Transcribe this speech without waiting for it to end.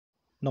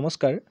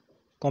নমস্কাৰ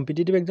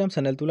competitive exam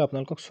চেনেলটোলৈ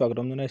আপোনালোকক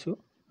স্বাগতম জনাইছোঁ।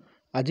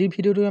 আজিৰ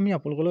ভিডিঅ'টো আমি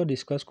আপোনালোকৰ লগত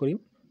ডিছকাছ কৰিম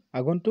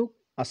আগন্তুক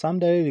Assam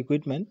direct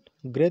recruitment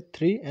grade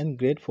 3 and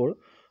grade 4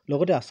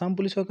 লগতে আসাম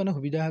পুলিচৰ কাৰণে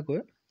সুবিধাকৈ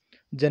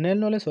জেনেৰেল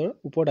নলেজৰ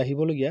ওপৰত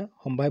আহিবলগীয়া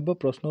সম্ভাৱ্য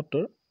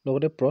প্ৰশ্নোত্তৰ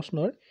লগতে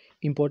প্ৰশ্নৰ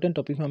ইম্পৰ্টেণ্ট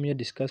টপিক আমি ইয়াত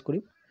ডিছকাছ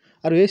কৰিম।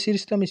 আৰু এই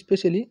সিৰিজটো আমি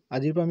স্পেচিয়েলি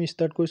আজিৰ পৰা আমি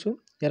ষ্টাৰ্ট কৰিছোঁ।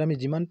 ইয়াত আমি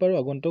যিমান পাৰোঁ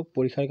আগন্তুক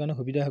পৰীক্ষাৰ কাৰণে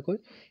সুবিধাকৈ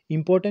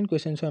ইম্পৰ্টেণ্ট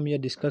কুৱেশ্যনছ আমি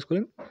ইয়াত ডিছকাছ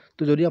কৰিম।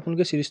 তো যদি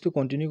আপোনালোকে সিৰিজটো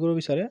কণ্টিনিউ কৰিব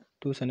বিচাৰে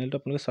তো চেনেলটো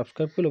আপোনালোকে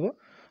ছাবস্ক্ৰাইব কৰি ল'ব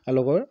আৰু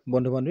লগৰ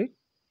বন্ধু বান্ধৱীক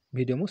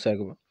ভিডিঅ'মো শ্বেয়াৰ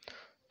কৰিব।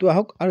 তো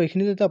আহক আৰু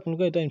এইখিনি যাতে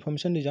আপোনালোকে এটা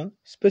ইনফৰমেশ্যন দি যাওঁ।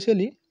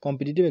 স্পেচিয়েলি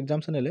কম্পিটিটিভ এক্সাম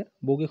চেনেলে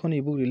বুক এখন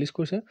ইবুক ৰিলিজ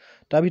কৰিছে।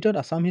 তাৰ ভিতৰত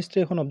আসাম হিষ্ট্ৰী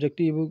এখন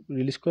অবজেক্টিভ ইবুক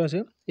ৰিলিজ কৰা আছে।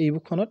 এই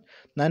ইবুকখনত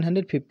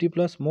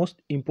 950+ most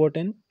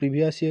important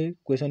previous year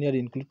question ইয়াত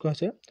ইনক্লুড কৰা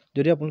আছে।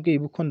 যদি আপোনালোকে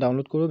ইবুকখন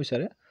ডাউনলোড কৰিব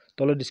বিচাৰে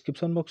তলত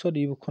ডিছক্ৰিপশ্যন বক্সত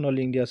ইবুকখনৰ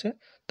লিংক দিয়া আছে,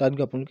 তাত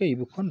গৈ আপোনালোকে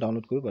ইবুকখন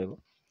ডাউনলোড কৰিব পাৰিব।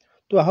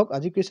 তো আহক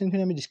আজি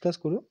কুৱেশ্যনখিনি আমি ডিছকাছ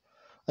কৰোঁ।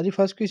 আজি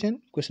first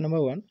question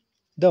number 1,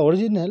 the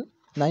original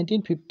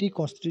 1950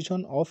 constitution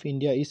of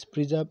India is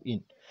preserve in.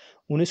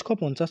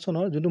 1950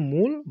 চনৰ যোনটো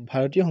মূল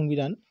ভাৰতীয়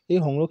সংবিধান এই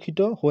সংৰক্ষিত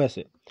হৈ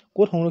আছে।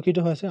 ক'ত সংৰক্ষিত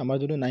হৈ আছে? আমাৰ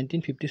যোনটো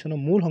 1950 চনৰ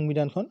মূল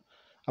সংবিধানখন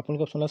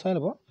আপোনালোকে অপশ্যনলৈ চাই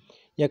ল'ব।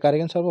 ইয়াৰ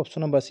কাৰেক্ট এনচাৰ হ'ব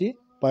option number C,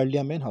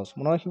 parliament house.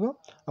 মনত ৰাখিব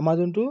আমাৰ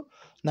যোনটো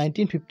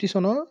 1950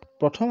 চনৰ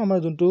প্ৰথম আমাৰ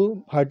যোনটো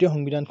ভাৰতীয়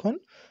সংবিধানখন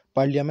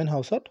পাৰ্লিয়ামেণ্ট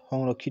হাউচত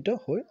সংৰক্ষিত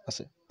হৈ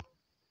আছে।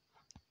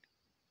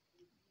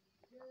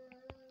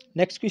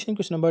 Next question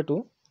number 2,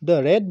 the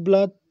red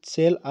blood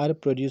cell R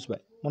produce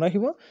বাই। মনত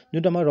ৰাখিব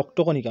যোনটো আমাৰ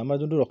ৰক্তকণিকা, আমাৰ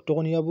যোনটো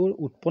ৰক্তকণিকাবোৰ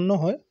উৎপন্ন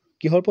হয়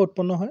কিহৰ পৰা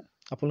উৎপন্ন হয়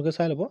আপোনালোকে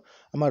চাই ল'ব।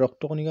 আমাৰ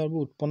ৰক্তকণিকাবোৰ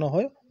উৎপন্ন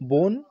হয়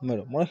ব'ন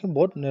মেৰ'। মনত ৰাখিব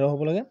ব'ন মেৰ'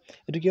 হ'ব লাগে।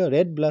 এইটো কি হয়?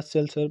 Red blood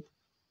sales R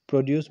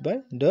produce by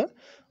the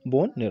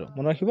bone মেৰ'।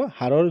 মনত ৰাখিব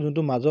হাড়ৰ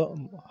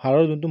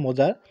যোনটো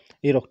মজাৰ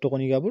এই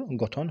ৰক্তকণিকাবোৰ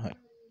গঠন হয়।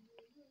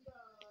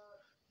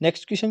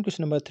 Next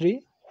question number 3,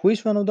 which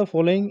one of the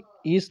following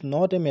is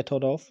not a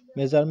method of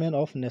measurement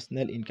of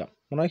national income.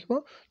 মনত ৰাখিব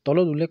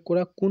তলত উল্লেখ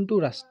কৰা কোনটো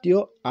ৰাষ্ট্ৰীয়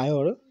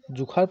আয়ৰ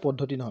জোখাৰ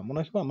পদ্ধতি নহয়। মনত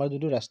ৰাখিব আমাৰ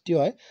যোনটো ৰাষ্ট্ৰীয়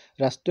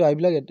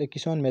আয়বিলাক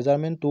কিছুমান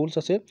মেজাৰমেণ্ট টুলছ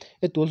আছে।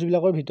 এই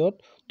টুলছবিলাকৰ ভিতৰত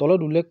তলত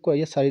উল্লেখ কৰা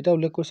ইয়াত 4টা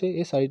উল্লেখ কৰিছে।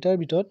 এই 4টাৰ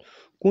ভিতৰত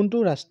কোনটো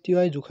ৰাষ্ট্ৰীয়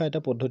আয় জোখা এটা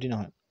পদ্ধতি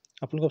নহয়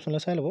আপোনালোকে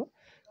অপশ্যনলৈ চাই ল'ব।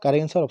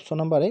 কাৰেক্ট এনচাৰ অপশ্যন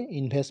নম্বৰ এ,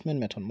 ইনভেষ্টমেণ্ট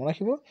মেথড। মনত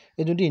ৰাখিব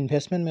এই যোনটো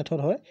ইনভেষ্টমেণ্ট মেথড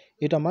হয়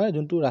এইটো আমাৰ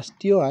যোনটো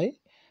ৰাষ্ট্ৰীয় আয়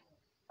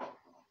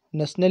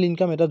নেশ্যনেল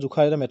ইনকাম এটা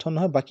জোখাৰ এটা মেথড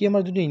নহয়। বাকী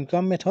আমাৰ যোনটো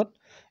income method,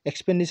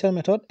 expenditure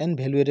method and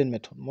ভেলুৱেটেড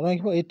method. মনত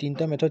ৰাখিব এই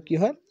 3টা মেথড কি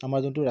হয়? আমাৰ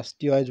যোনটো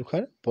ৰাষ্ট্ৰীয় আয়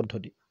জোখাৰ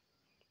পদ্ধতি।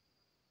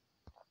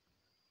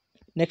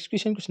 Next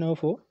question number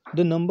 4,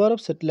 the number of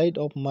satellite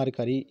of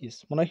মাৰ্কাৰী is.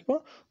 মনত ৰাখিব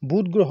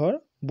বুধ গ্ৰহৰ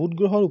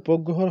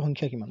উপগ্ৰহৰ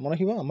সংখ্যা কিমান? মনত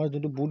ৰাখিব আমাৰ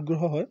যোনটো বুধ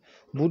গ্ৰহ হয়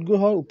বুধ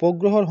গ্ৰহৰ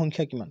উপগ্ৰহৰ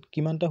সংখ্যা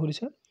কিমানটা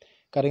সুধিছে?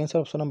 Correct answer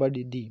option number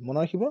D. মনত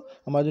ৰাখিব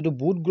আমাৰ যোনটো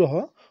বুধ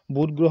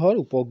গ্ৰহৰ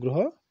উপগ্ৰহ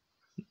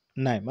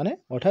নাই, মানে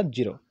অৰ্থাৎ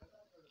 0।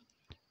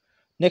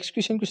 Next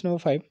question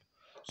number 5,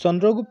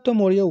 Chandragupta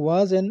Maurya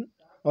was N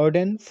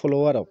অৰ্ডেণ্ট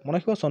flower of. মনত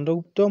ৰাখিব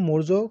চন্দ্ৰগুপ্ত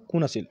মৌৰ্য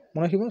কোন আছিল?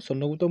 মনত ৰাখিব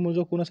চন্দ্ৰগুপ্ত মৌৰ্য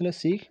কোন আছিলে?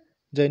 Sikh,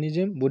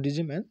 জৈনিজিম,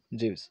 Buddhism and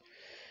জিউছ।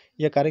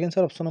 Year correct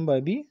answer option number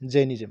B,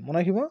 জৈনিজিম। মনত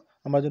ৰাখিব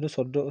আমাৰ যোনটো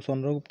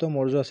চন্দ্ৰগুপ্ত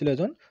মৌৰ্য আছিলে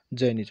এজন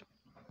জৈনিজিম।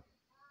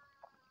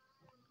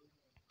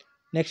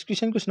 Next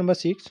question number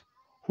 6,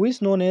 which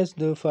known as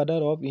the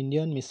father of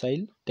Indian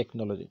missile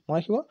technology. মনত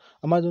ৰাখিব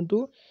আমাৰ যোনটো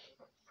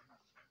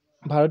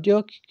ভাৰতীয়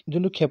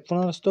যোনটো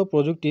ক্ষেপণাস্ত্ৰ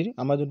প্ৰযুক্তিৰ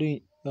আমাৰ যোনটো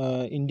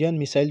ইণ্ডিয়ান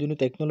মিছাইল যোনটো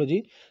টেকনলজি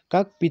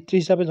কাক পিতৃ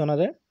হিচাপে জনা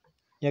যায়?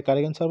 ইয়াৰ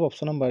কাৰেক্ট এনচাৰ হ'ব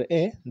অপশ্যন নম্বৰ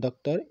এ,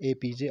 ডক্টৰ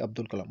APJ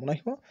আব্দুল কালাম। মনত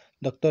ৰাখিব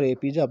ডক্টৰ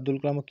APJ আব্দুল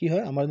কালামক কি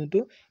হয়? আমাৰ যোনটো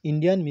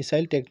ইণ্ডিয়ান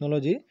মিছাইল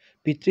টেকনলজিৰ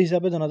পিতৃ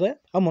হিচাপে জনা যায়।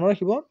 আৰু মনত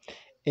ৰাখিব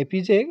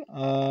APJ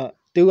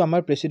তেওঁ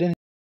আমাৰ প্ৰেছিডেণ্ট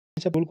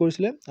হিচাপে ৰুল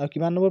কৰিছিলে। আৰু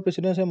কিমান নম্বৰ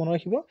প্ৰেছিডেণ্ট আছে মনত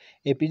ৰাখিব?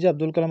 APJ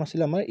আব্দুল কালাম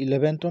আছিলে আমাৰ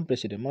 11তম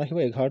প্ৰেছিডেণ্ট। মনত ৰাখিব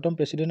 11তম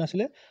প্ৰেছিডেণ্ট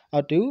আছিলে।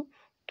 আৰু তেওঁ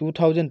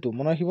 2002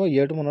 মনত ৰাখিব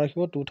ইয়েৰটো মনত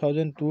ৰাখিব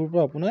 2002ৰ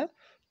পৰা আপোনাৰ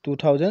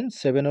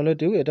 2007লৈ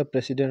তেওঁ এটা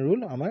প্ৰেছিডেণ্ট ৰুল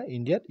আমাৰ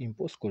ইণ্ডিয়াত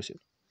ইম্প'জ কৰিছিল।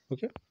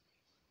 Okay.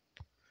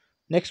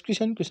 Next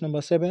question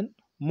number 7,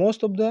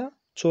 most of the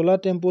Chola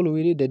temple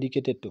will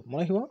dedicated to.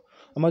 মনত ৰাখিব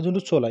আমাৰ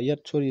যোনটো চোলা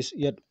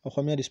ইয়াত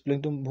অসমীয়া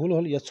ডিছপ্লেটো ভুল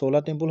হ'ল। ইয়াত চোলা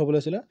টেম্পল হ'ব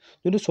লাগিছিলে।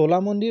 যোনটো চোলা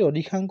মন্দিৰ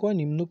অধিকাংশই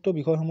নিম্নোক্ত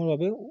বিষয়সমূহৰ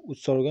বাবে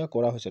উৎসৰ্গা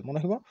কৰা হৈছিল। মনত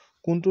ৰাখিব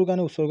কোনটোৰ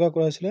কাৰণে উৎসৰ্গা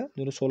কৰা হৈছিলে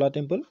যোনটো চোলা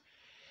টেম্পল?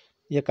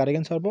 ইয়াৰ কাৰেক্ট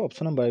এনচাৰ হ'ব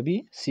অপশ্যন নম্বৰ বি,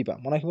 শিৱা।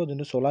 মনত ৰাখিব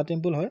যোনটো চোলা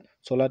টেম্পল হয়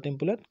চোলা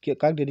টেম্পলত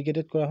কাক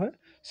ডেডিকেটেড কৰা হয়?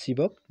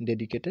 শিৱক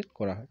ডেডিকেটেড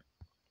কৰা হয়।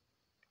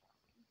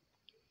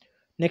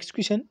 Next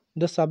question,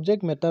 the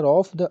subject matter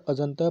of the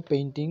Ajanta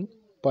painting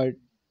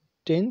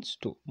পাৰ্টেইনছ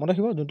two. মনত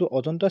ৰাখিব যোনটো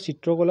অজন্তা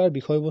চিত্ৰকলাৰ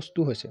বিষয়বস্তু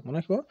হৈছে। মনত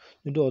ৰাখিব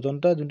যোনটো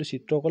অজন্তা যোনটো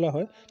চিত্ৰকলা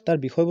হয় তাৰ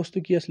বিষয়বস্তু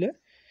কি আছিলে?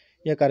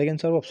 ইয়াৰ কাৰেক্ট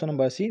এনচাৰ হ'ব অপশ্যন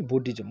নম্বৰ চি,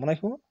 বুদ্ধিজিম। মনত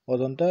ৰাখিব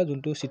অজন্তা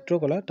যোনটো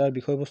চিত্ৰকলা তাৰ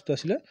বিষয়বস্তু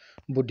আছিলে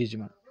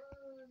Buddhism.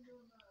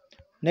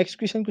 Next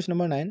question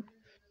number 9,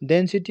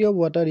 density of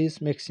water is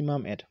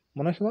maximum at.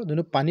 মনত ৰাখিব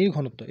যোনটো পানীৰ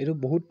ঘনত্ব, এইটো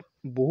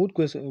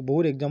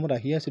বহুত এক্সামত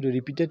আহি আছে, এইটো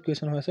ৰিপিটেড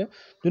কুৱেশ্যন হৈ আছে।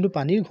 যোনটো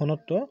পানীৰ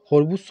ঘনত্ব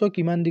সৰ্বোচ্চ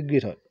কিমান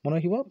ডিগ্ৰীত হয়? মনত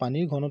ৰাখিব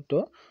পানীৰ ঘনত্ব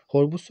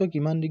সৰ্বোচ্চ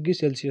কিমান ডিগ্ৰী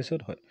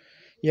চেলচিয়াছত হয়?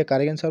 ইয়াৰ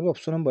কাৰেক্ট এনচাৰ হ'ব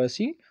option number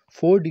C,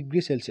 4 degree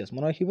Celsius.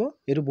 মনত ৰাখিব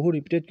এইটো বহুত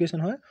ৰিপিটেড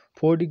কুৱেশ্যন হয়।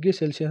 4 ডিগ্ৰী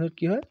চেলচিয়াছত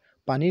কি হয়?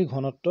 পানীৰ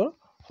ঘনত্বৰ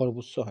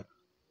সৰ্বোচ্চ হয়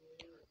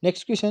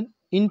next question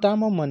in term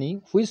of money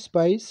which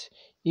spice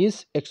is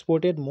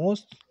এক্সপৰ্টেড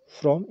most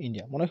from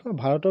India মনে ৰাখিব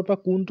ভাৰতৰ পৰা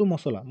কোনটো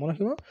মছলা মনে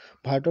ৰাখিব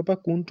ভাৰতৰ পৰা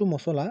কোনটো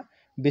মছলা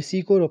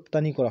বেছিকৈ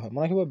ৰপ্তানি কৰা হয়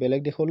মনে ৰাখিব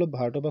বেলেগ দেশলৈ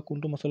ভাৰতৰ পৰা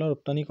কোনটো মছলা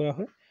ৰপ্তানি কৰা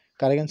হয়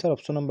correct answer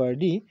option number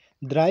D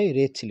dry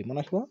red chilli মনে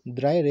ৰাখিব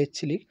ড্ৰাই ৰেড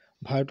চিলিক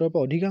ভাৰতৰ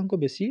পৰা অধিকাংশ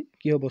বেছি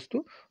কিয় বস্তু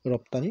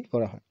ৰপ্তানি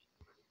কৰা হয়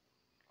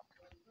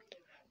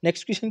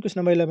next question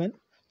number 11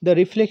 the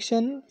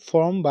reflection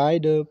formed by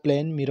the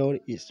plane mirror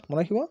is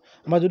মনে ৰাখিব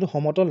আমাৰ যদি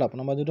সমতল দাপন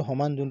আমাৰ যদি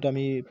সমান যোনটো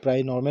আমি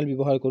প্ৰায় নৰ্মেল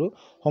ব্যৱহাৰ কৰোঁ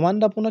সমান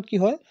দাপনত কি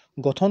হয়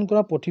গঠন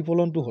কৰা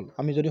প্ৰতিফলনটো হ'ল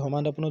আমি যদি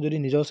সমান দাপনত যদি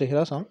নিজৰ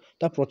চেহেৰা চাওঁ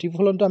তাৰ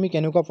প্ৰতিফলনটো আমি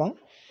কেনেকুৱা পাওঁ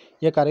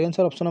ইয়াৰ correct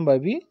answer option number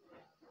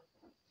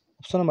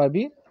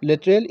B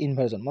lateral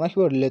inversion মনে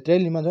ৰাখিব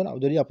লেটাৰেল ইনভাৰ্জন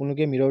যদি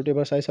আপোনালোকে মিৰৰটো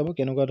এবাৰ চাই চাব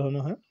কেনেকুৱা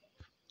ধৰণৰ হয়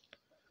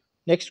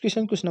next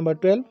question number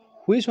 12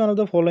 which one of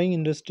the following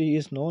industry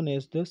is known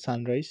as the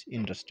sunrise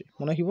industry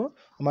মনে ৰাখিব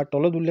আমাৰ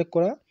তলত উল্লেখ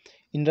কৰা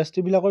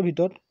ইণ্ডাষ্ট্ৰীবিলাকৰ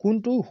ভিতৰত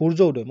কোনটো সূৰ্য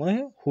উদয় মানে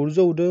সূৰ্য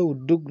উদয়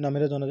উদ্যোগ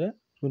নামেৰে জনা যায়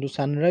যোনটো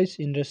ছানৰাইজ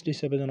ইণ্ডাষ্ট্ৰী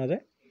হিচাপে জনা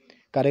যায়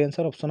correct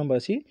answer option number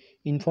C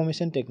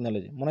information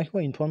technology মনে ৰাখিব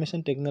ইনফৰমেশ্যন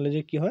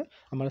টেকনলজি কি হয়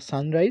আমাৰ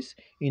ছানৰাইজ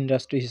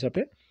ইণ্ডাষ্ট্ৰী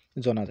হিচাপে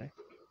জনা যায়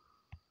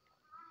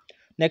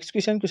next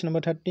question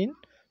number 13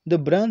 the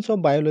branch of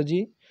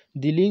biology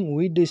dealing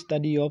with the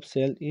study of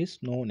cell is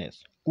known as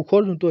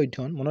কোষৰ যোনটো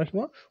অধ্যয়ন মনে ৰাখিব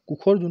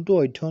কোষৰ যোনটো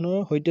অধ্যয়নৰ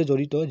সৈতে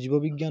জড়িত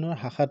জীৱবিজ্ঞানৰ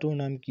শাখাটোৰ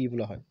নাম কি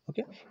বোলা হয়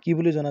ওকে কি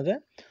বুলি জনা যায়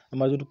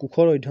আমাৰ যোনটো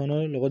কোষৰ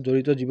অধ্যয়নৰ লগত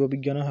জড়িত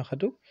জীৱবিজ্ঞানৰ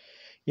শাখাটো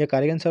ইয়াৰ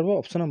কাৰেক্ট আনসাৰ হ'ব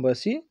অপশ্যন নম্বৰ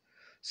চি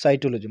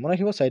সাইটোলজি মনে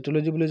ৰাখিব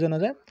সাইটোলজি বুলি জনা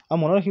যায় আৰু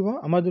মনে ৰাখিব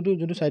আমাৰ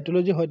যোনটো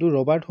সাইটোলজি হয়তো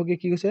ৰবাৰ্ট হকে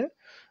কি কৈছে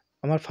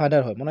আমাৰ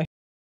ফাদাৰ হয় মনে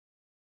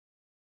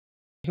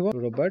ৰাখিব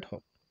Robert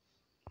Haque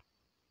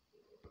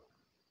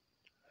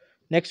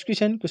next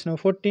question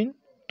number 14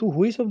 to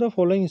which of the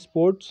following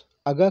sports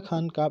Aga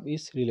Khan Cup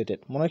is related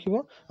মনে ৰাখিব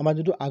আমাৰ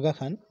যোনটো আগা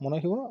খান মনে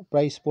ৰাখিব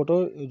প্ৰায়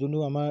স্পৰ্টৰ যোনটো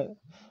আমাৰ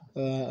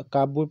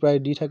কাপবোৰ প্ৰায়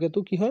দি থাকে তো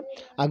কি হয়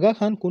আগা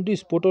খান কোনটো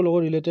স্পৰ্টৰ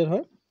লগত ৰিলেটেড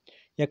হয়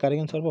ইয়াৰ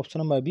কাৰেক্ট আনসাৰ হ'ব অপশ্যন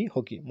নম্বৰ বি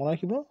হকি মনে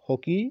ৰাখিব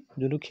হকি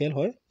যোনটো খেল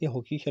হয় এই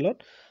হকি খেলত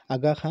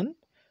আগা খান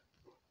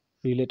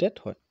ৰিলেটেড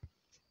হয়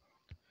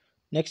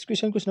next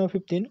question number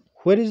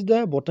 15 where is the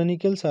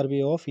botanical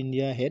survey of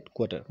India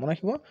headquarter মনে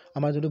ৰাখিব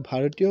আমাৰ যোনটো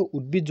ভাৰতীয়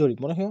উদ্ভিদ জৰীপ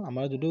মনে ৰাখিব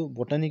আমাৰ যোনটো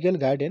বটানিকেল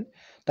গাৰ্ডেন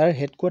তাৰ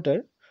হেডকোৱাৰ্টাৰ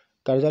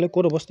কাৰ্যালয়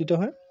ক'ত অৱস্থিত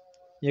হয়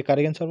ইয়াৰ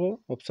কাৰেক্ট আনসাৰ হ'ব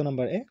অপশ্যন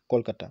নম্বৰ এ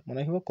কলকাতা মনে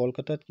ৰাখিব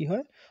কলকাতাত কি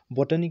হয়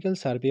botanical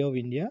survey of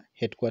India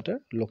headquarter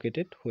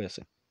located হৈ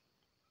আছে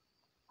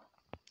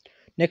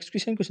next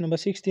question number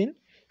 16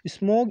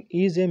 smog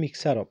is a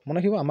mixer of মনে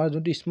ৰাখিব আমাৰ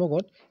যোনটো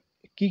স্মগত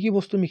কি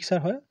বস্তু মিক্সাৰ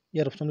হয়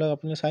ইয়াৰ অপশ্যনবিলাক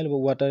আপুনি চাই ল'ব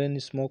water and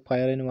smog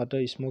fire and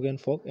water smog and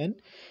fog and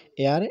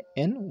air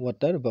and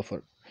water buffer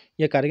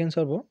year correct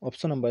answer হ'ব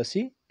option number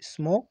C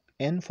smog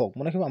and fog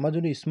মনে ৰাখিব আমাৰ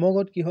যোনটো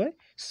স্মগত কি হয়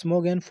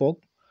স্মগ এণ্ড ফগ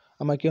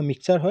আমাৰ কি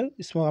মিক্সাৰ হয়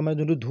স্মগ আমাৰ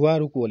যোনটো ধোঁৱা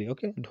আৰু কুঁৱলী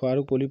ওকে ধোঁৱা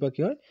আৰু কুঁৱলীৰ পৰা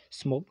কি হয়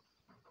স্মগ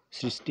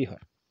সৃষ্টি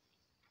হয়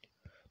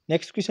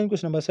next question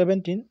number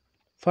 17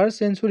 first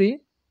century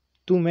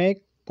to make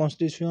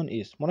constitution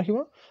is মনে ৰাখিব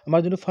আমাৰ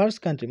যোনটো ফাৰ্ষ্ট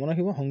কাণ্ট্ৰি মনে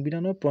ৰাখিব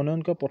সংবিধানৰ প্ৰণয়ন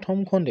কৰা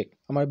প্ৰথমখন দেশ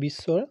আমাৰ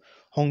বিশ্বৰ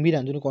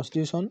সংবিধান যোনটো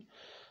কনষ্টিটিউশ্যন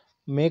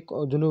মেক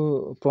যোনটো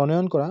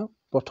প্ৰণয়ন কৰা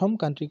প্ৰথম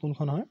কাণ্ট্ৰি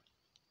কোনখন হয়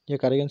ইয়াৰ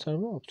কাৰেক্ট আনসাৰ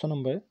হ'ব অপশ্যন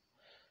নম্বৰ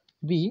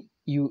বি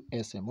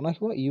USA মনে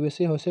ৰাখিব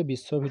USA হৈছে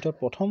বিশ্বৰ ভিতৰত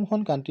প্ৰথমখন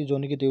কাণ্ট্ৰি য'ত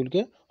নেকি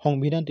তেওঁলোকে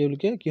সংবিধান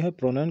তেওঁলোকে কি হয়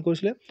প্ৰণয়ন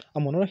কৰিছিলে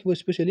আৰু মনে ৰাখিব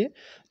স্পেচিয়েলি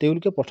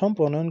তেওঁলোকে প্ৰথম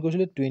প্ৰণয়ন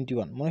কৰিছিলে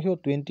 21 মনে ৰাখিব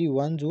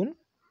 21 জুন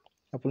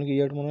আপোনালোকে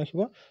ইয়াৰটো মনে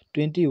ৰাখিব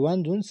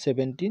 21 জুন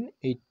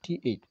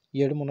 1788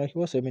 ইয়াৰটো মনে ৰাখিব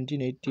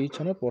 1788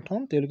 চনত প্ৰথম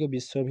তেওঁলোকে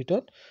বিশ্বৰ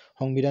ভিতৰত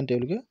সংবিধান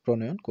তেওঁলোকে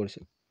প্ৰণয়ন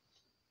কৰিছিল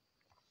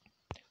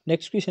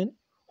next question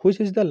which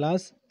is the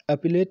last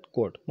appellate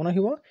court মনে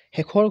ৰাখিব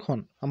শেষৰখন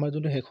আমাৰ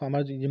যোনটো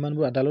আমাৰ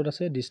যিমানবোৰ আদালত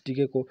আছে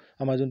ডিষ্ট্ৰিক্টে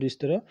আমাৰ যোনটো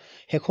ষ্টেটৰ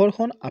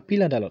শেষৰখন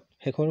আপিল আদালত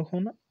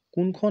শেষৰখন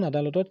কোনখন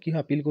আদালতত কি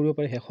আপিল কৰিব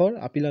পাৰে শেষৰ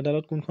আপিল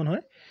আদালত কোনখন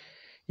হয়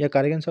ইয়াৰ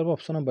কাৰেক্ট আনসাৰ হ'ব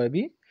option number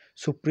B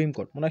supreme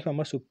court মনে ৰাখিব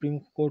আমাৰ সুপ্ৰিম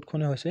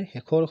কোৰ্টখনে হৈছে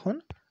শেষৰখন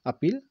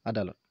আপিল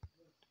আদালত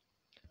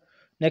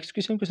next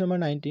question number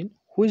 19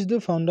 who is the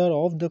founder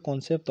of the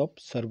concept of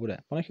সৰ্বোদয়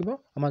মনে ৰাখিব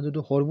আমাৰ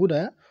যোনটো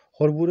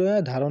সৰ্বোদয়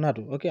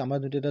ধাৰণাটো ওকে আমাৰ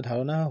যোনটো এটা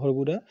ধাৰণা হয়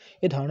সৰ্বোদয়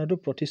এই ধাৰণাটোৰ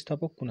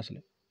প্ৰতিষ্ঠাপক কোন আছিলে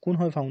কোন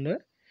হয় founder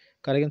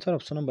correct answer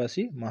option number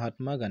C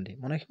Mahatma Gandhi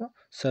মনে ৰাখিব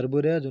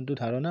সৰ্বোদয় যোনটো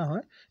ধাৰণা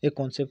হয় এই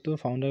কনচেপ্টটোৰ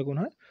ফাউণ্ডাৰ কোন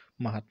হয়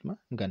Mahatma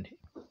Gandhi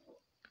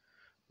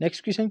next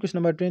question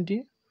number 20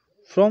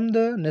 from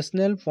the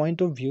national point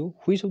of view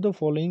which of the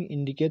following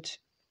indicates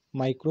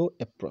micro'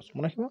 approach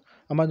মনে ৰাখিব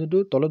আমাৰ যোনটো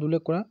তলত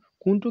উল্লেখ কৰা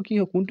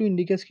কোনটো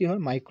ইণ্ডিকেটছ কি হয়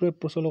মাইক্ৰ'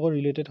 এপ্ৰ'চৰ লগত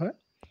ৰিলেটেড হয়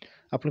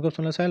আপোনালোকে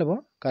অপশ্যনলৈ চাই ল'ব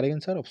correct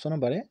answer option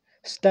number A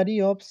study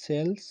of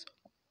sales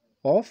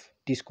of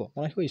TISCO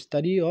মনে ৰাখিব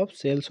study of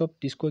sales of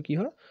TISCO কি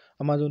হয়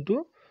আমাৰ যোনটো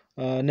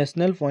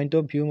নেশ্যনেল পইণ্ট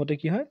অফ ভিউ মতে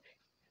কি হয়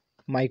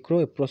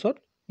মাইক্ৰ' এপ্ৰ'চত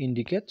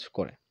ইণ্ডিকেটছ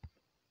কৰে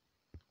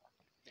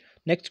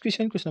next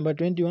question number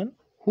 21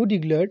 who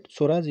declared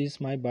Swaraj is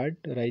my bird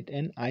right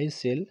and I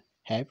shell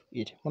have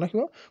it মনে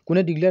ৰাখিব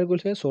কোনে ডিক্লেয়াৰ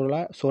কৰিছে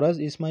Swaraj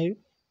is my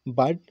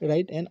bird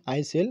right and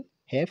I shell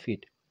have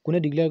it কোনে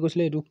ডিক্লেয়াৰ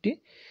কৰিছিলে এই উক্তি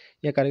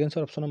ইয়াৰ correct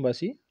answer option number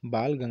C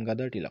Bal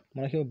Gangadhar Tilak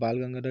মনে ৰাখিব বাল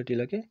গংগাধৰ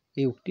তিলকে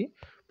এই উক্তি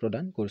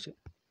প্ৰদান কৰিছে।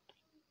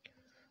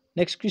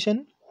 Next question,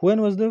 when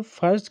was the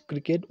first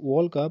cricket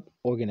world cup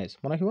organized?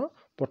 মনত ৰাখিব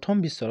প্ৰথম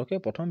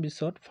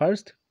বিশ্বত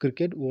ফাৰ্ষ্ট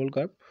ক্ৰিকেট ৱৰ্ল্ড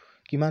কাপ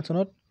কিমান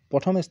চনত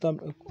প্ৰথম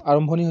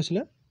আৰম্ভণি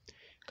হৈছিলে?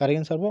 কাৰেক্ট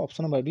এনসাৰ হ'ব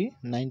অপশ্যন নম্বৰ বি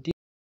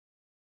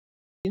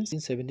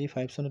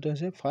 1975 চনতে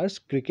হৈছে first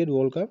cricket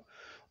world cup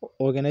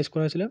organise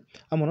কৰা হৈছিলে।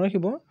 আৰু মনত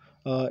ৰাখিব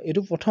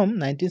এইটো প্ৰথম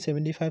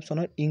 1975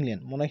 চনত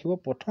ইংলেণ্ড, মনত ৰাখিব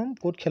প্ৰথম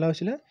ক'ত খেলা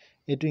হৈছিলে?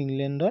 এইটো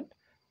ইংলেণ্ডত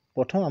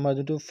প্ৰথম আমাৰ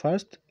যোনটো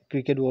first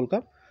cricket world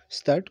cup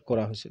start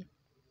কৰা হৈছিল।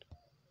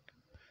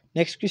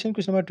 Next question,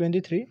 question number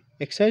 23,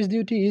 excise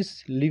duty is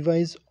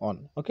Levi's on.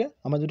 Okay,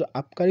 আমাৰ যোনটো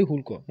আবকাৰী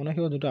শুল্ক, মনত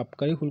ৰাখিব যোনটো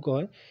আবকাৰী শুল্ক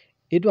হয়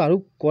এইটো আৰু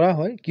কৰা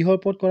হয় কিহৰ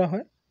ওপৰত কৰা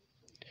হয়?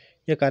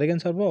 ইয়াৰ কাৰেক্ট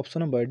এনসাৰ হ'ব option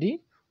number D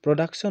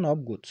production of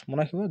goods. মনত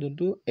ৰাখিব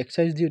যোনটো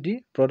এক্সাইজ ডিউটি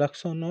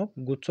প্ৰডাকশ্যন অফ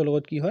গুডছৰ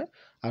লগত কি হয়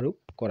আৰু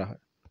কৰা হয়।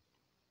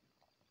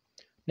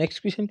 Next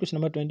question, question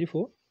number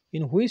 24,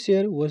 in which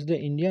year was the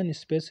Indian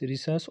space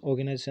research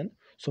organisation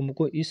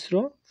চমুকৈ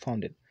ইছৰ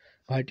ফাউণ্ডেড?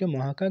 ভাৰতীয়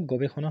মহাকাশ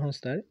গৱেষণা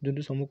সংস্থাৰ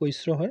যোনটো চমুকৈ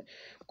ইছৰ হয়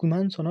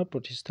কিমান চনত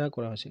প্ৰতিষ্ঠা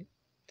কৰা হৈছিল?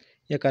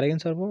 ইয়াৰ কাৰেক্ট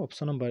এনসাৰ হ'ব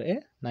অপশ্যন নম্বৰ এ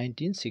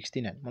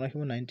 1969। মনত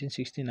ৰাখিব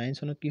 1969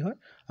 চনত কি হয়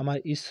আমাৰ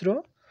ইছৰ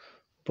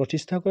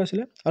প্ৰতিষ্ঠা কৰা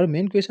হৈছিলে। আৰু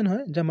মেইন কুৱেশ্যন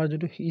হয় যে আমাৰ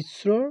যোনটো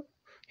ইছৰৰ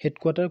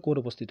হেডকোৱাৰ্টাৰ ক'ত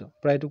অৱস্থিত?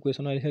 প্ৰায়টো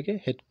কুৱেশ্যন আহি থাকে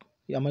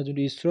আমাৰ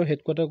যোনটো ইছৰৰ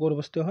হেডকোৱাৰ্টাৰ ক'ত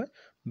অৱস্থিত হয়?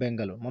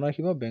 বেংগালোৰ। মনত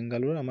ৰাখিব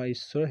বেংগালোৰ আমাৰ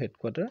ইছৰৰ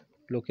হেডকোৱাৰ্টাৰ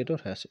লোকেটেড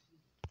হৈ আছে।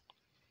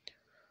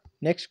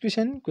 Next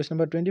question, question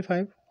number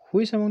 25,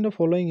 which among the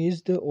following is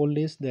the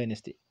oldest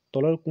dynasty?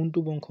 তলৰ কোনটো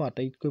বংশ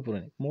আটাইতকৈ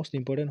পুৰণি? মষ্ট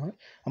ইম্পৰ্টেণ্ট হয়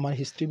আমাৰ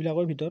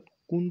হিষ্ট্ৰীবিলাকৰ ভিতৰত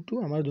কোনটো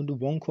আমাৰ যোনটো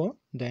বংশ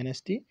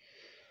ডাইনেষ্টি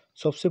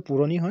চবচে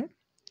পুৰণি হয়?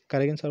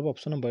 কাৰেক্ট এনসাৰ হ'ব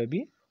option number B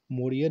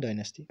Maurya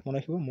dynasty. মনত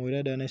ৰাখিব মৌৰ্য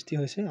ডাইনেষ্টি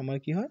হৈছে আমাৰ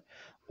কি হয়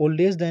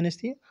অল্ডেষ্ট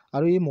ডাইনেষ্টি।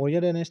 আৰু এই মৌৰ্য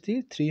ডাইনেষ্টি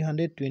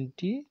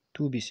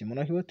 322 BC। মনত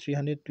ৰাখিব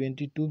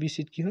 322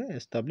 BCত কি হয়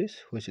এষ্টাব্লিছ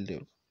হৈছিল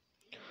তেওঁলোক।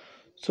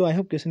 চ' আই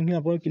হোপ কুৱেশ্যনখিনি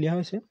আপোনালোকৰ ক্লিয়াৰ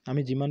হৈছে।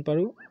 আমি যিমান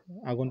পাৰোঁ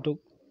আগন্তুক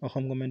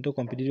অসম গভৰ্ণমেণ্টৰ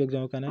কম্পিটিটিভ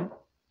এক্সামৰ কাৰণে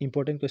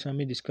ইম্পৰ্টেণ্ট কুৱেশ্যন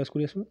আমি ডিছকাছ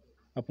কৰি আছোঁ।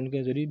 আপোনালোকে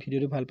যদি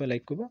ভিডিঅ'টো ভাল পায়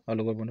লাইক কৰিব আৰু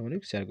লগৰ বন্ধু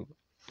বান্ধৱীক শ্বেয়াৰ কৰিব।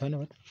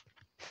 ধন্যবাদ।